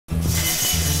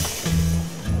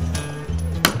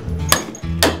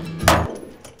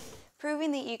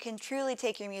Proving that you can truly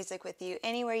take your music with you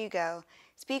anywhere you go,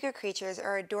 Speaker Creatures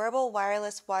are adorable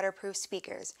wireless waterproof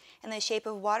speakers in the shape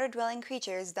of water-dwelling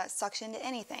creatures that suction to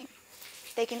anything.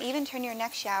 They can even turn your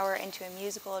next shower into a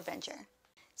musical adventure.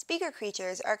 Speaker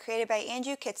Creatures are created by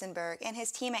Andrew Kitzenberg and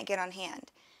his team at Get On Hand.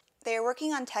 They are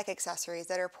working on tech accessories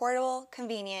that are portable,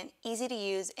 convenient, easy to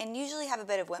use, and usually have a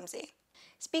bit of whimsy.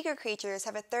 Speaker Creatures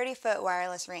have a 30-foot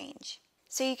wireless range,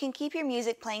 so you can keep your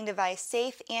music playing device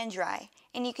safe and dry,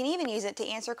 and you can even use it to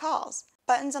answer calls.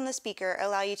 Buttons on the speaker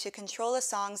allow you to control the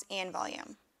songs and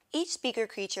volume. Each Speaker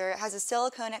Creature has a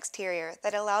silicone exterior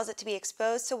that allows it to be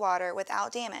exposed to water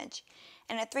without damage,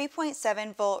 and a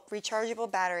 3.7-volt rechargeable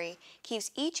battery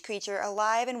keeps each creature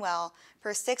alive and well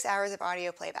for 6 hours of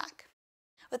audio playback.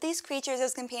 With these creatures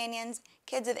as companions,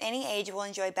 kids of any age will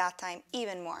enjoy bath time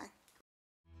even more.